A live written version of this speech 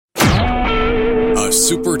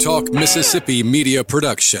SuperTalk Mississippi media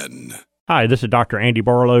production. Hi, this is Dr. Andy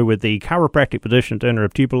Barlow with the Chiropractic Physician Center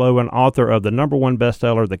of Tupelo and author of the #1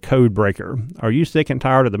 bestseller, The Code Breaker. Are you sick and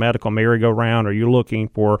tired of the medical merry-go-round? Are you looking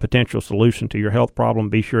for a potential solution to your health problem?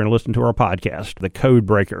 Be sure and listen to our podcast, The Code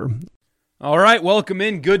Breaker. All right, welcome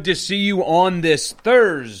in. Good to see you on this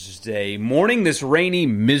Thursday morning, this rainy,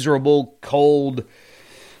 miserable, cold,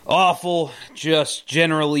 awful, just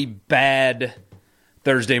generally bad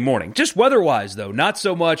Thursday morning. Just weather-wise, though, not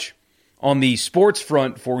so much on the sports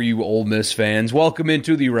front for you Ole Miss fans. Welcome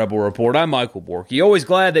into the Rebel Report. I'm Michael Borky. Always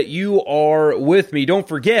glad that you are with me. Don't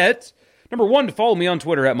forget, number one, to follow me on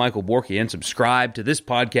Twitter at Michael Borky and subscribe to this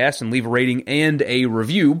podcast and leave a rating and a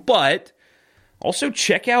review. But also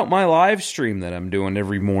check out my live stream that I'm doing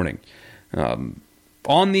every morning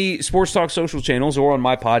on the Sports Talk social channels or on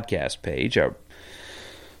my podcast page. I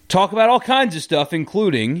talk about all kinds of stuff,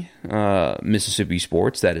 including Mississippi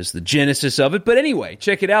sports. That is the genesis of it. But anyway,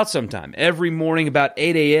 check it out sometime. Every morning about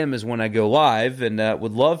 8 a.m. is when I go live, and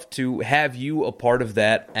would love to have you a part of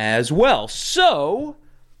that as well. So,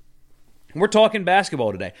 we're talking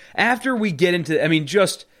basketball today. After we get into,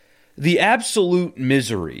 just the absolute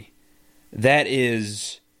misery that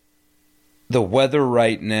is the weather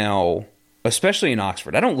right now, especially in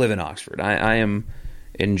Oxford. I don't live in Oxford. I am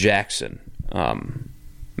in Jackson.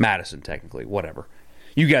 Madison, technically, whatever.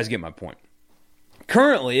 You guys get my point.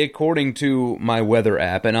 Currently, according to my weather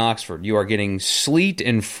app in Oxford, you are getting sleet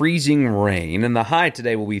and freezing rain, and the high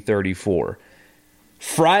today will be 34.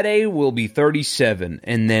 Friday will be 37,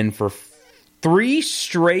 and then for 3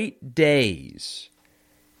 straight days,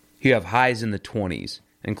 you have highs in the 20s,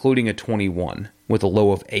 including a 21, with a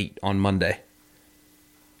low of 8 on Monday.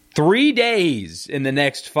 3 days in the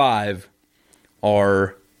next 5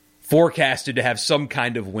 are forecasted to have some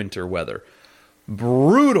kind of winter weather.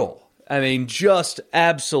 Brutal. Just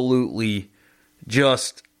absolutely,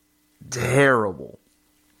 just terrible.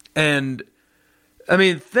 And,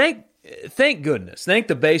 thank goodness, thank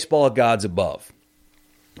the baseball gods above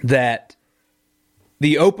that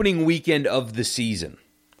the opening weekend of the season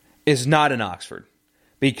is not in Oxford.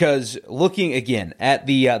 Because looking, again, at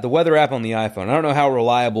the weather app on the iPhone, I don't know how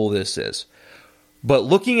reliable this is, but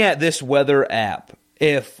looking at this weather app,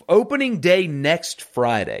 if opening day next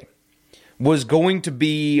Friday was going to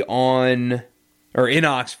be in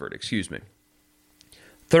Oxford,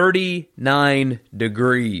 39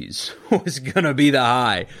 degrees was going to be the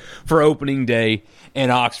high for opening day in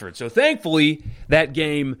Oxford. So thankfully, that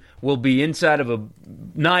game will be inside of a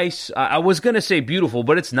nice, I was going to say beautiful,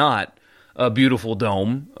 but it's not a beautiful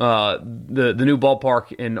dome. The new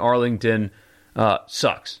ballpark in Arlington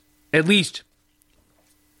sucks, at least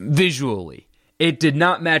visually. It did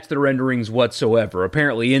not match the renderings whatsoever.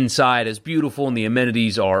 Apparently inside is beautiful and the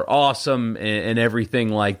amenities are awesome and everything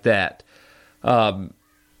like that. But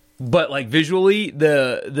visually,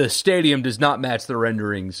 the stadium does not match the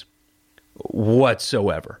renderings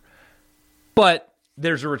whatsoever. But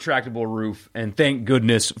there's a retractable roof, and thank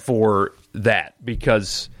goodness for that,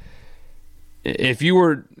 because if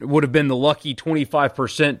you would have been the lucky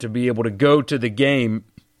 25% to be able to go to the game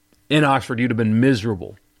in Oxford, you'd have been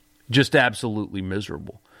miserable. Just absolutely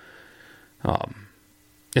miserable.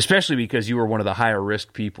 Especially because you were one of the higher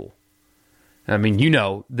risk people. You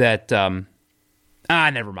know that,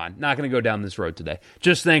 never mind. Not going to go down this road today.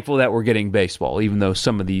 Just thankful that we're getting baseball, even though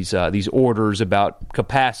some of these orders about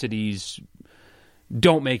capacities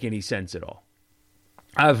don't make any sense at all.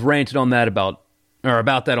 I've ranted on that about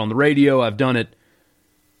that on the radio. I've done it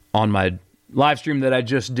on my live stream that I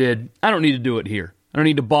just did. I don't need to do it here. I don't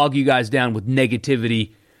need to bog you guys down with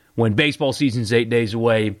negativity when baseball season's 8 days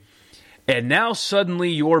away, and now suddenly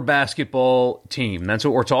your basketball team, that's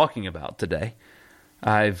what we're talking about today,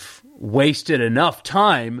 I've wasted enough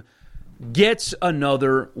time, gets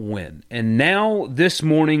another win. And now this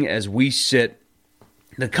morning as we sit,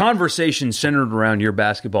 the conversation centered around your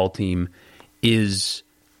basketball team is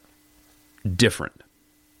different.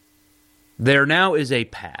 There now is a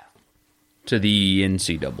path to the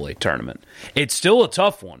NCAA tournament. It's still a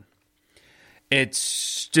tough one. It's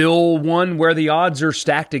still one where the odds are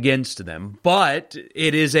stacked against them, but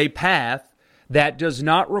it is a path that does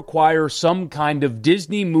not require some kind of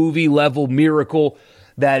Disney movie level miracle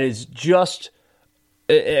that is just,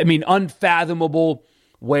 unfathomable,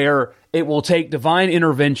 where it will take divine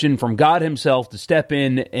intervention from God himself to step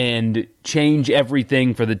in and change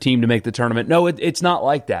everything for the team to make the tournament. No, it's not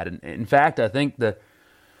like that. In fact, I think the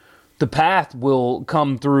path will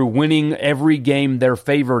come through winning every game they're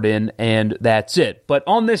favored in, and that's it. But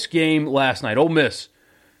on this game last night, Ole Miss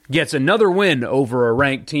gets another win over a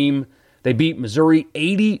ranked team. They beat Missouri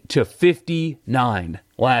 80-59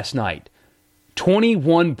 last night.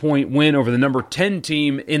 21-point win over the number 10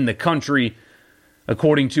 team in the country,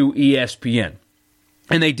 according to ESPN.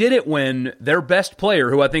 And they did it when their best player,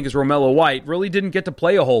 who I think is Romello White, really didn't get to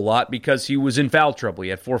play a whole lot because he was in foul trouble. He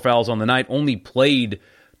had 4 fouls on the night, only played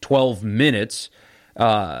 12 minutes,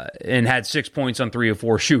 and had 6 points on 3 of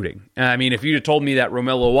 4 shooting. I mean, if you'd have told me that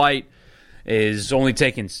Romello White is only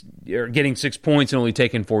getting 6 points and only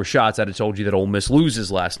taking 4 shots, I'd have told you that Ole Miss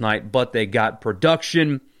loses last night. But they got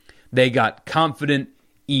production. They got confident,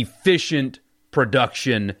 efficient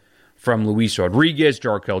production from Luis Rodriguez,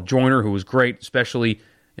 Jarkel Joyner, who was great, especially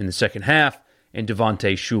in the second half, and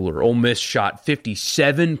Devontae Shuler. Ole Miss shot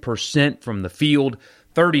 57% from the field,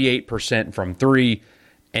 38% from 3,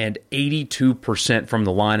 and 82% from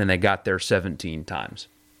the line, and they got there 17 times.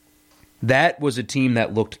 That was a team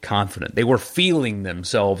that looked confident. They were feeling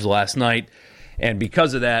themselves last night, and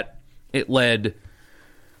because of that, it led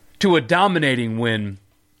to a dominating win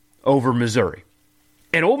over Missouri.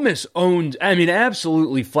 And Ole Miss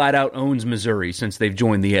absolutely flat out owns Missouri since they've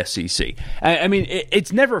joined the SEC.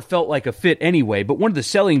 It's never felt like a fit anyway, but one of the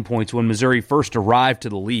selling points when Missouri first arrived to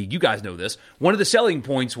the league, you guys know this, one of the selling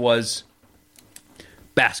points was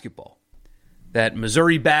basketball. That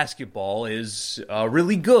Missouri basketball is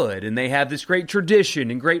really good, and they have this great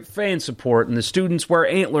tradition and great fan support, and the students wear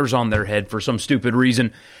antlers on their head for some stupid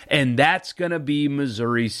reason, and that's going to be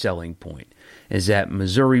Missouri's selling point, is that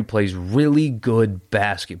Missouri plays really good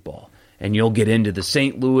basketball. And you'll get into the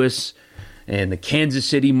St. Louis and the Kansas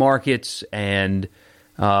City markets, and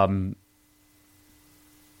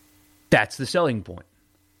that's the selling point.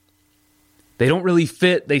 They don't really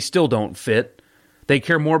fit. They still don't fit. They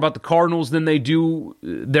care more about the Cardinals than they do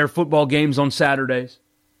their football games on Saturdays.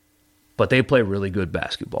 But they play really good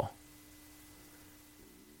basketball.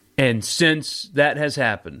 And since that has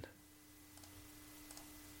happened,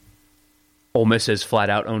 Ole Miss has flat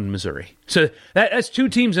out owned Missouri. So that's 2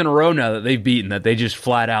 teams in a row now that they've beaten that they just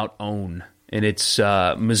flat out own. And it's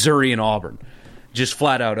Missouri and Auburn. Just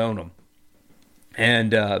flat out own them.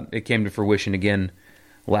 And it came to fruition again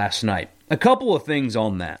last night. A couple of things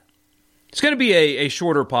on that. It's going to be a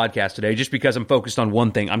shorter podcast today just because I'm focused on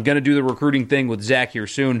one thing. I'm going to do the recruiting thing with Zach here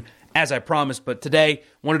soon, as I promised. But today,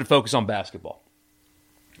 wanted to focus on basketball.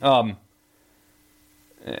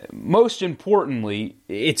 Most importantly,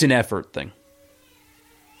 it's an effort thing.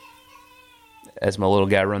 As my little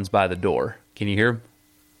guy runs by the door. Can you hear him?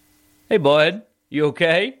 Hey, bud. You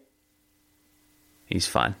okay? He's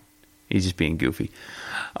fine. He's just being goofy.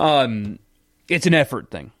 It's an effort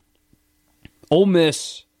thing. Ole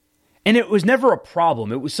Miss, and it was never a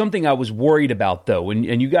problem. It was something I was worried about, though.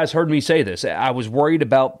 And you guys heard me say this. I was worried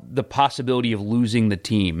about the possibility of losing the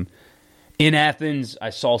team. In Athens, I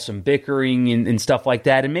saw some bickering and stuff like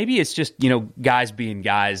that. And maybe it's just, guys being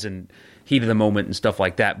guys and heat of the moment and stuff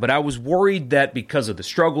like that. But I was worried that because of the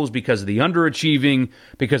struggles, because of the underachieving,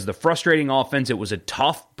 because of the frustrating offense, it was a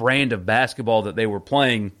tough brand of basketball that they were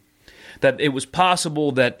playing, that it was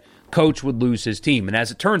possible that Coach would lose his team. And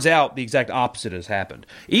as it turns out, the exact opposite has happened.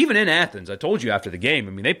 Even in Athens, I told you after the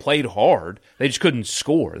game, they played hard. They just couldn't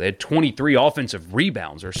score. They had 23 offensive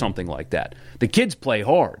rebounds or something like that. The kids play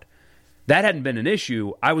hard. That hadn't been an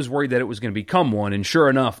issue. I was worried that it was going to become one, and sure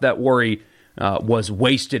enough, that worry was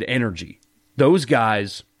wasted energy. Those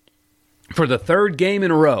guys, for the 3rd game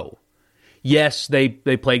in a row, yes, they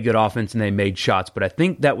played good offense and they made shots, but I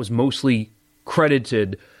think that was mostly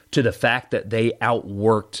credited to the fact that they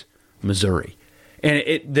outworked Missouri. And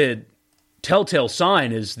the telltale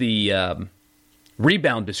sign is the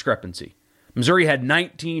rebound discrepancy. Missouri had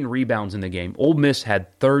 19 rebounds in the game. Ole Miss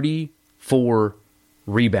had 34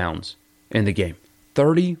 rebounds in the game.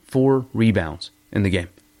 34 rebounds in the game.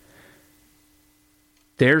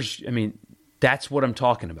 That's what I'm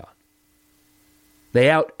talking about.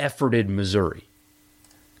 They out-efforted Missouri.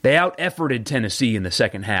 They out-efforted Tennessee in the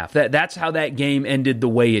second half. That's how that game ended the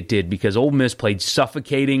way it did, because Ole Miss played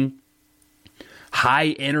suffocating,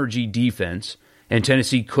 high-energy defense, and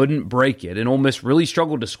Tennessee couldn't break it. And Ole Miss really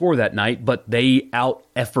struggled to score that night, but they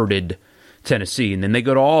out-efforted Tennessee. And then they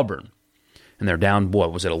go to Auburn, and they're down,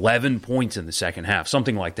 11 points in the second half,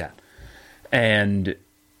 something like that. And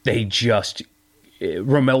they just,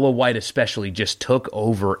 Romello White especially, just took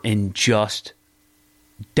over and just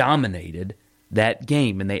dominated that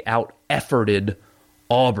game, and they out-efforted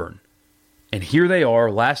Auburn. And here they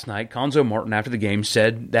are last night. Cuonzo Martin, after the game,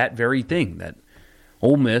 said that very thing, that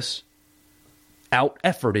Ole Miss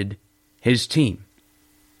out-efforted his team.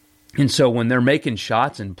 And so when they're making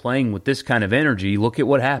shots and playing with this kind of energy, look at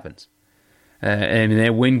what happens. And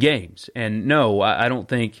they win games. And no, I don't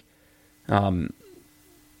think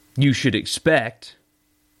you should expect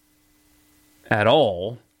at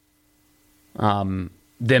all them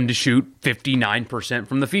to shoot 59%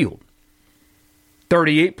 from the field.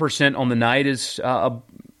 38% on the night is a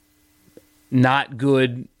not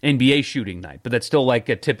good NBA shooting night, but that's still like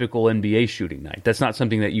a typical NBA shooting night. That's not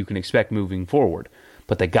something that you can expect moving forward.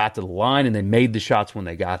 But they got to the line and they made the shots when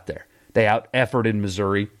they got there. They out-efforted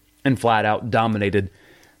Missouri and flat out dominated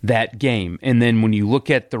that game. And then when you look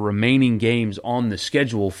at the remaining games on the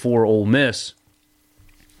schedule for Ole Miss,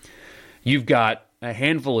 you've got a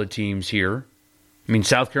handful of teams here. I mean,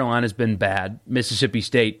 South Carolina's been bad. Mississippi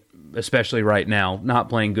State, especially right now, not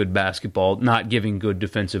playing good basketball, not giving good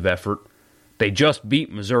defensive effort. They just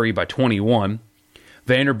beat Missouri by 21.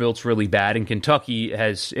 Vanderbilt's really bad, and Kentucky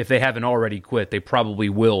has, if they haven't already quit, they probably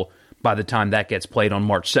will by the time that gets played on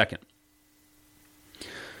March 2nd.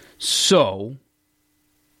 So,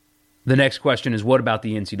 the next question is, what about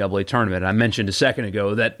the NCAA tournament? I mentioned a second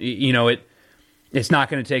ago that, it's not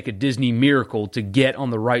going to take a Disney miracle to get on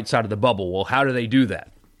the right side of the bubble. Well, how do they do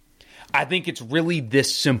that? I think it's really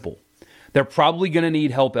this simple. They're probably going to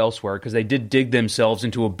need help elsewhere because they did dig themselves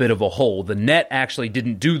into a bit of a hole. The net actually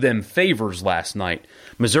didn't do them favors last night.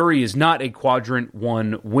 Missouri is not a quadrant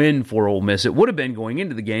 1 win for Ole Miss. It would have been going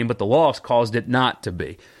into the game, but the loss caused it not to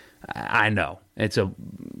be. I know.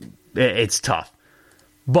 It's tough.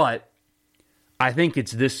 But I think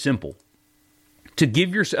it's this simple. To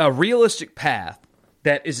give yourself a realistic path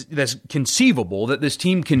that's conceivable, that this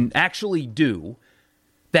team can actually do,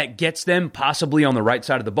 that gets them possibly on the right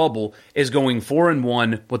side of the bubble, is going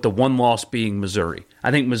 4-1 with the one loss being Missouri.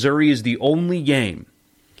 I think Missouri is the only game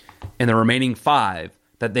in the remaining 5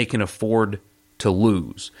 that they can afford to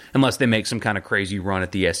lose, unless they make some kind of crazy run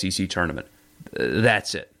at the SEC tournament.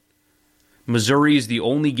 That's it. Missouri is the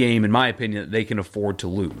only game, in my opinion, that they can afford to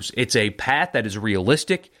lose. It's a path that is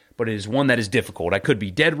realistic, but it is one that is difficult. I could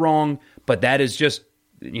be dead wrong, but that is just,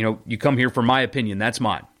 you come here for my opinion. That's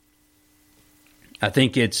mine. I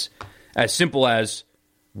think it's as simple as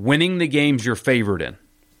winning the games you're favored in.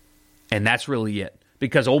 And that's really it.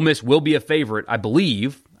 Because Ole Miss will be a favorite, I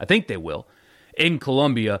think they will, in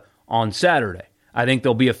Columbia on Saturday. I think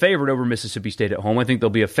they'll be a favorite over Mississippi State at home. I think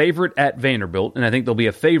they'll be a favorite at Vanderbilt. And I think they'll be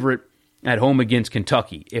a favorite at home against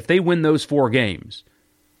Kentucky. If they win those 4 games,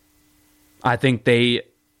 I think they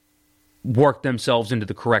work themselves into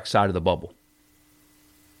the correct side of the bubble.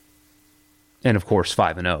 And of course,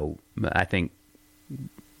 5-0, I think,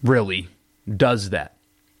 really does that.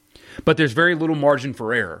 But there's very little margin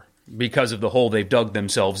for error because of the hole they've dug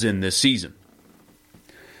themselves in this season.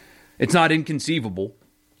 It's not inconceivable.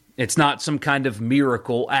 It's not some kind of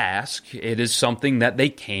miracle ask. It is something that they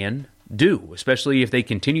can do, especially if they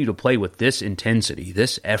continue to play with this intensity,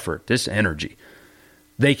 this effort, this energy.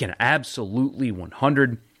 They can absolutely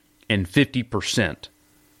 150%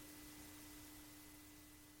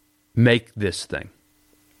 make this thing.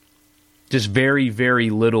 Just very, very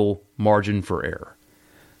little margin for error.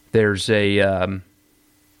 There's just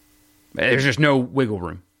no wiggle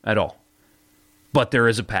room at all. But there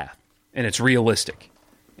is a path, and it's realistic,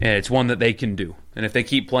 and it's one that they can do. And if they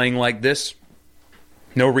keep playing like this,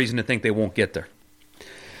 no reason to think they won't get there.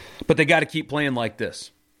 But they got to keep playing like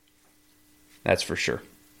this. That's for sure.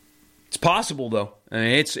 It's possible, though. I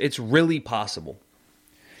mean, it's really possible.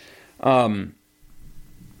 And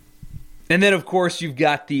then, of course, you've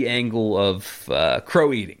got the angle of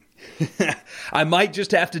crow eating. I might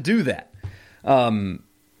just have to do that.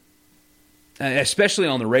 Especially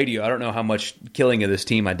on the radio. I don't know how much killing of this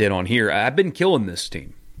team I did on here. I've been killing this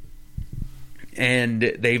team. And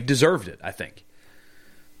they've deserved it, I think.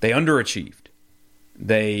 They underachieved.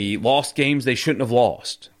 They lost games they shouldn't have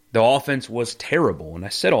lost. The offense was terrible, and I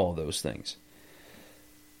said all of those things.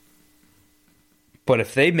 But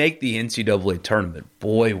if they make the NCAA tournament,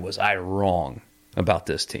 boy, was I wrong about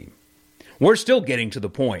this team. We're still getting to the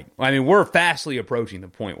point. I mean, we're fastly approaching the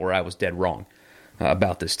point where I was dead wrong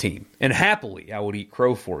about this team. And happily, I would eat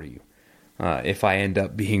crow for you if I end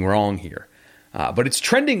up being wrong here. But it's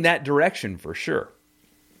trending that direction for sure.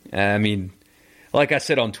 I mean, like I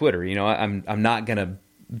said on Twitter, I'm not going to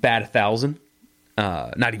bat 1,000.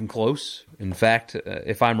 Not even close. In fact,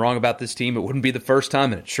 if I'm wrong about this team, it wouldn't be the first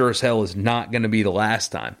time, and it sure as hell is not going to be the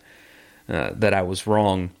last time that I was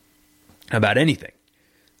wrong about anything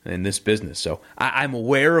in this business. So I'm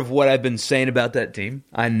aware of what I've been saying about that team.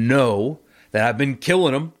 I know that I've been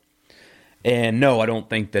killing them. And no, I don't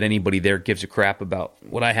think that anybody there gives a crap about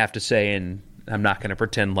what I have to say, and I'm not going to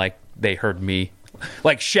pretend like they heard me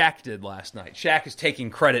like Shaq did last night. Shaq is taking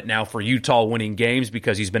credit now for Utah winning games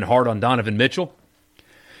because he's been hard on Donovan Mitchell.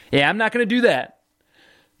 Yeah, I'm not going to do that.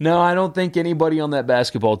 No, I don't think anybody on that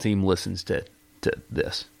basketball team listens to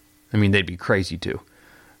this. I mean, they'd be crazy too.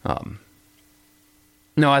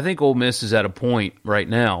 No, I think Ole Miss is at a point right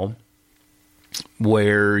now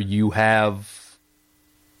where you have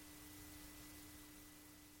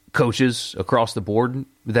coaches across the board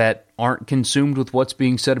that aren't consumed with what's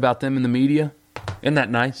being said about them in the media. Isn't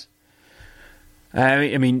that nice?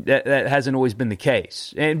 I mean that hasn't always been the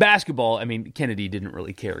case. And basketball, I mean, Kennedy didn't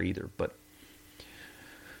really care either, but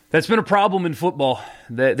that's been a problem in football.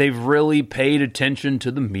 That they've really paid attention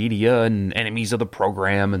to the media and enemies of the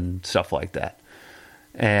program and stuff like that.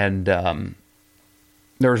 And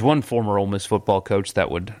there was one former Ole Miss football coach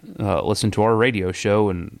that would listen to our radio show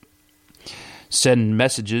and send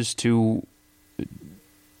messages to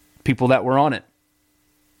people that were on it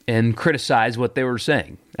and criticize what they were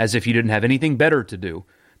saying, as if you didn't have anything better to do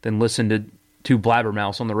than listen to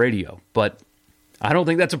blabbermouths on the radio. But I don't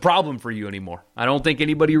think that's a problem for you anymore. I don't think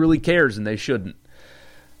anybody really cares, and they shouldn't.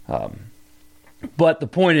 But the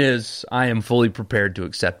point is, I am fully prepared to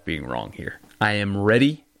accept being wrong here. I am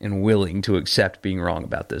ready and willing to accept being wrong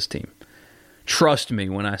about this team. Trust me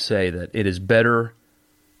when I say that it is better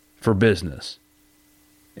for business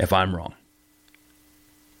if I'm wrong.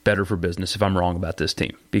 Better for business if I'm wrong about this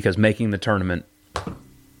team. Because making the tournament,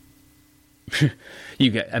 I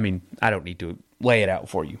don't need to lay it out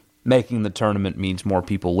for you. Making the tournament means more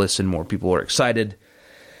people listen, more people are excited.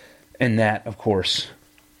 And that, of course,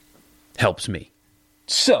 helps me.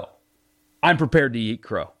 So, I'm prepared to eat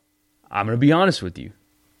crow. I'm going to be honest with you.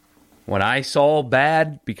 When I saw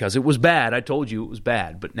bad, because it was bad, I told you it was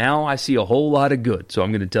bad. But now I see a whole lot of good. So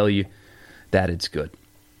I'm going to tell you that it's good.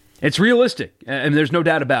 It's realistic, and there's no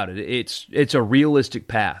doubt about it. It's a realistic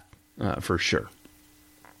path, for sure.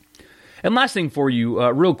 And last thing for you,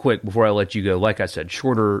 real quick before I let you go, like I said,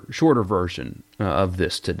 shorter version of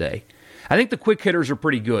this today. I think the quick hitters are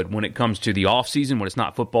pretty good when it comes to the offseason, when it's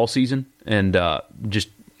not football season, and just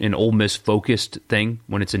an Ole Miss-focused thing,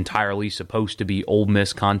 when it's entirely supposed to be Ole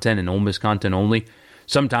Miss content and Ole Miss content only.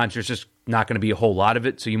 Sometimes there's just not going to be a whole lot of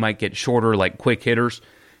it, so you might get shorter, like quick hitters,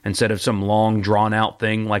 instead of some long, drawn-out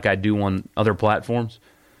thing like I do on other platforms.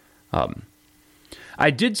 I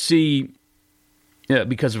did see,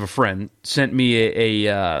 because of a friend, sent me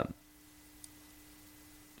a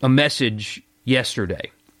message yesterday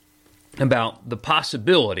about the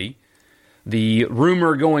possibility, the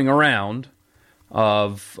rumor going around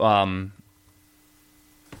of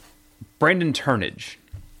Brandon Turnage.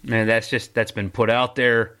 And that's been put out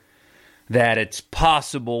there, that it's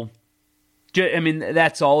possible. I mean,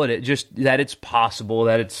 that's all it is. Just that it's possible,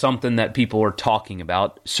 that it's something that people are talking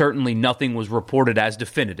about. Certainly nothing was reported as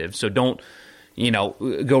definitive, so don't,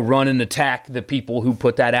 go run and attack the people who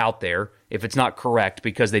put that out there if it's not correct,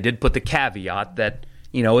 because they did put the caveat that,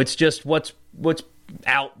 it's just what's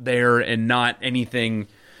out there and not anything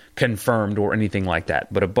confirmed or anything like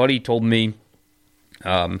that. But a buddy told me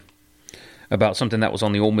about something that was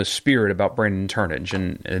on the Ole Miss Spirit about Brandon Turnage,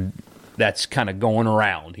 and that's kind of going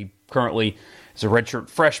around. He currently is a redshirt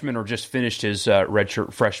freshman, or just finished his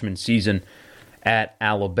redshirt freshman season at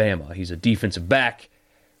Alabama. He's a defensive back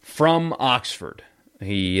from Oxford.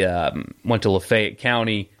 He went to Lafayette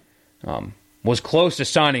County, was close to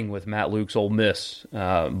signing with Matt Luke's Ole Miss,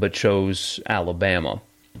 but chose Alabama.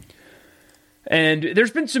 And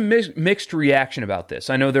there's been some mixed reaction about this.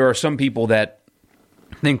 I know there are some people that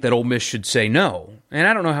think that Ole Miss should say no, and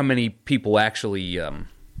I don't know how many people actually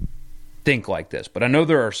think like this, but I know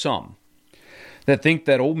there are some that think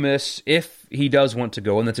that Ole Miss, if he does want to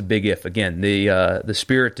go, and that's a big if. Again, the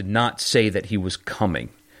Spirit did not say that he was coming.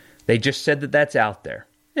 They just said that that's out there.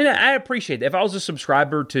 And I appreciate that. If I was a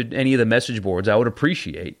subscriber to any of the message boards, I would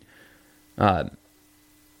appreciate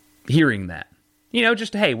hearing that.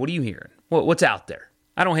 Just, hey, what are you hearing? What's out there?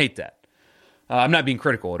 I don't hate that. I'm not being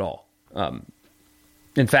critical at all.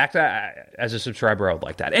 In fact, as a subscriber, I would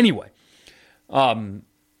like that. Anyway,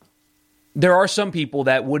 there are some people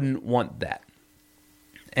that wouldn't want that.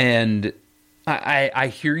 And I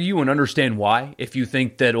hear you and understand why. If you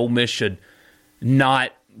think that Ole Miss should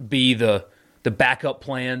not be the backup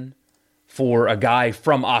plan for a guy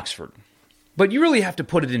from Oxford. But you really have to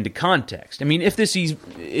put it into context. I mean, if this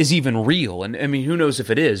is even real, and I mean, who knows if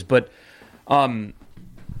it is, but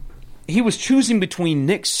he was choosing between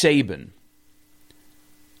Nick Saban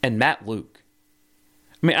and Matt Luke.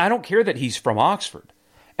 I mean, I don't care that he's from Oxford.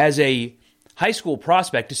 As a high school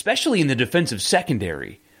prospect, especially in the defensive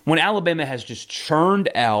secondary, when Alabama has just churned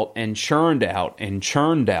out and churned out and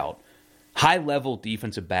churned out high-level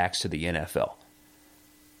defensive backs to the NFL,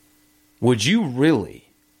 would you really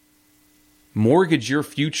mortgage your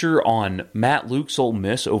future on Matt Luke's Ole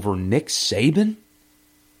Miss over Nick Saban?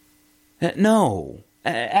 No,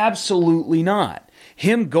 absolutely not.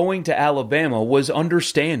 Him going to Alabama was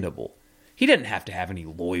understandable. He didn't have to have any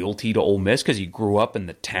loyalty to Ole Miss because he grew up in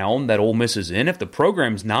the town that Ole Miss is in. If the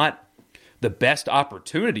program's not the best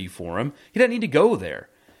opportunity for him, he doesn't need to go there.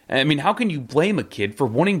 I mean, how can you blame a kid for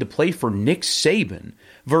wanting to play for Nick Saban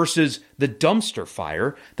versus the dumpster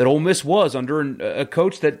fire that Ole Miss was under a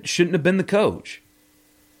coach that shouldn't have been the coach?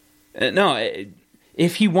 No,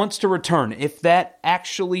 if he wants to return, if that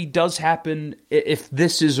actually does happen, if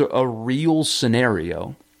this is a real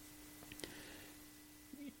scenario,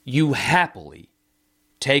 you happily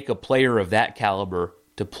take a player of that caliber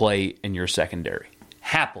to play in your secondary.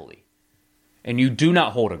 Happily. And you do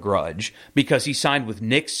not hold a grudge because he signed with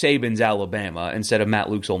Nick Saban's Alabama instead of Matt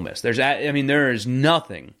Luke's Ole Miss. There is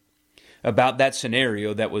nothing about that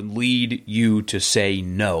scenario that would lead you to say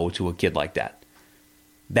no to a kid like that.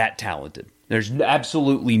 That talented. There's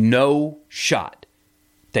absolutely no shot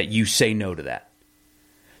that you say no to that.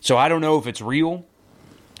 So I don't know if it's real.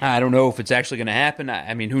 I don't know if it's actually going to happen.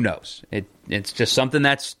 I mean, who knows? It's just something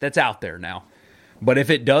that's out there now. But if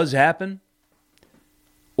it does happen,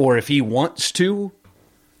 or if he wants to,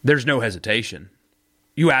 there's no hesitation.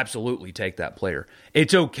 You absolutely take that player.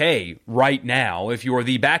 It's okay right now if you're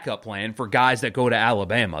the backup plan for guys that go to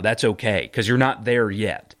Alabama. That's okay because you're not there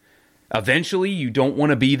yet. Eventually, you don't want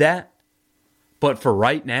to be that. But for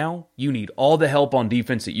right now, you need all the help on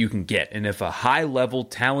defense that you can get. And if a high-level,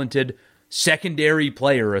 talented secondary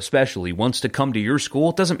player especially wants to come to your school,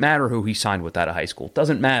 it doesn't matter who he signed with out of high school. It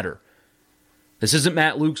doesn't matter. This isn't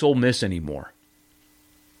Matt Luke's Ole Miss anymore.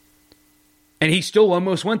 And he still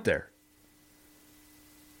almost went there.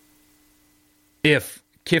 If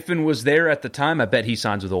Kiffin was there at the time, I bet he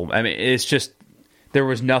signs with Ole Miss. I mean, it's just, there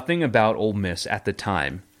was nothing about Ole Miss at the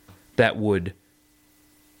time that would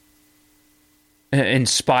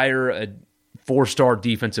inspire a 4-star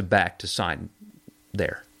defensive back to sign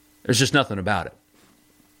there. There's just nothing about it.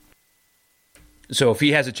 So if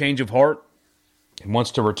he has a change of heart and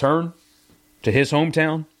wants to return to his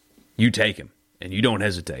hometown, you take him and you don't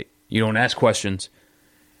hesitate. You don't ask questions.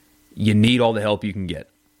 You need all the help you can get.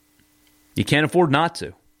 You can't afford not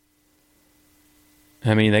to.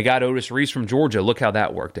 I mean, they got Otis Reese from Georgia. Look how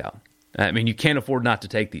that worked out. I mean, you can't afford not to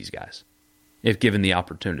take these guys if given the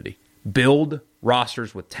opportunity. Build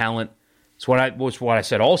rosters with talent. It's what I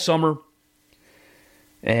said all summer.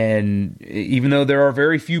 And even though there are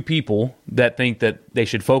very few people that think that they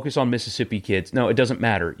should focus on Mississippi kids, no, it doesn't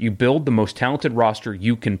matter. You build the most talented roster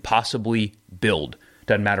you can possibly build.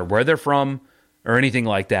 Doesn't matter where they're from or anything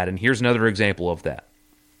like that. And here's another example of that.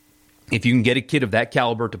 If you can get a kid of that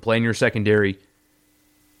caliber to play in your secondary,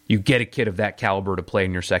 you get a kid of that caliber to play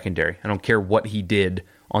in your secondary. I don't care what he did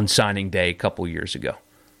on signing day a couple years ago.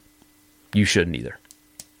 You shouldn't either.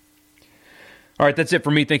 All right, that's it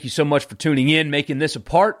for me. Thank you so much for tuning in, making this a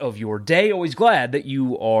part of your day. Always glad that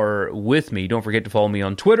you are with me. Don't forget to follow me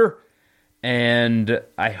on Twitter. And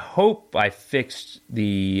I hope I fixed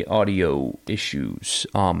the audio issues.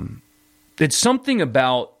 It's something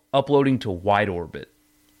about uploading to Wide Orbit,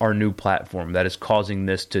 our new platform, that is causing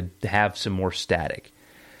this to have some more static.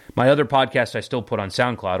 My other podcast I still put on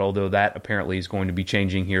SoundCloud, although that apparently is going to be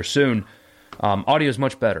changing here soon. Audio is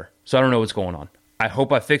much better, so I don't know what's going on. I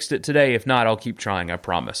hope I fixed it today. If not, I'll keep trying, I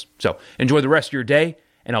promise. So enjoy the rest of your day,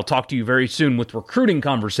 and I'll talk to you very soon with recruiting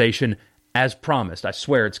conversation as promised. I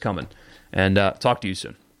swear it's coming. And talk to you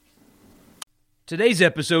soon. Today's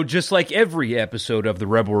episode, just like every episode of the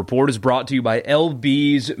Rebel Report, is brought to you by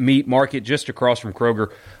LB's Meat Market, just across from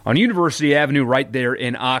Kroger on University Avenue, right there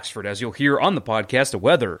in Oxford. As you'll hear on the podcast, the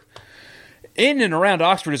weather in and around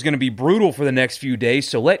Oxford is going to be brutal for the next few days,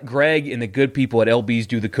 so let Greg and the good people at LB's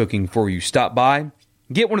do the cooking for you. Stop by,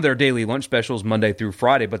 get one of their daily lunch specials Monday through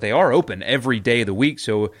Friday, but they are open every day of the week,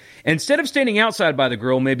 so instead of standing outside by the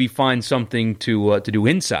grill, maybe find something to do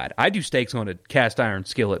inside. I do steaks on a cast iron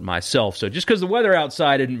skillet myself, so just because the weather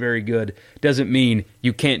outside isn't very good doesn't mean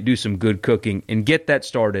you can't do some good cooking, and get that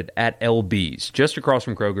started at LB's, just across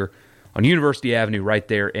from Kroger on University Avenue right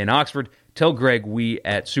there in Oxford. Tell Greg we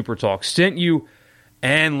at Super Talk sent you,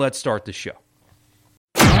 and let's start the show.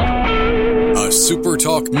 A Super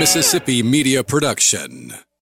Talk Mississippi media production.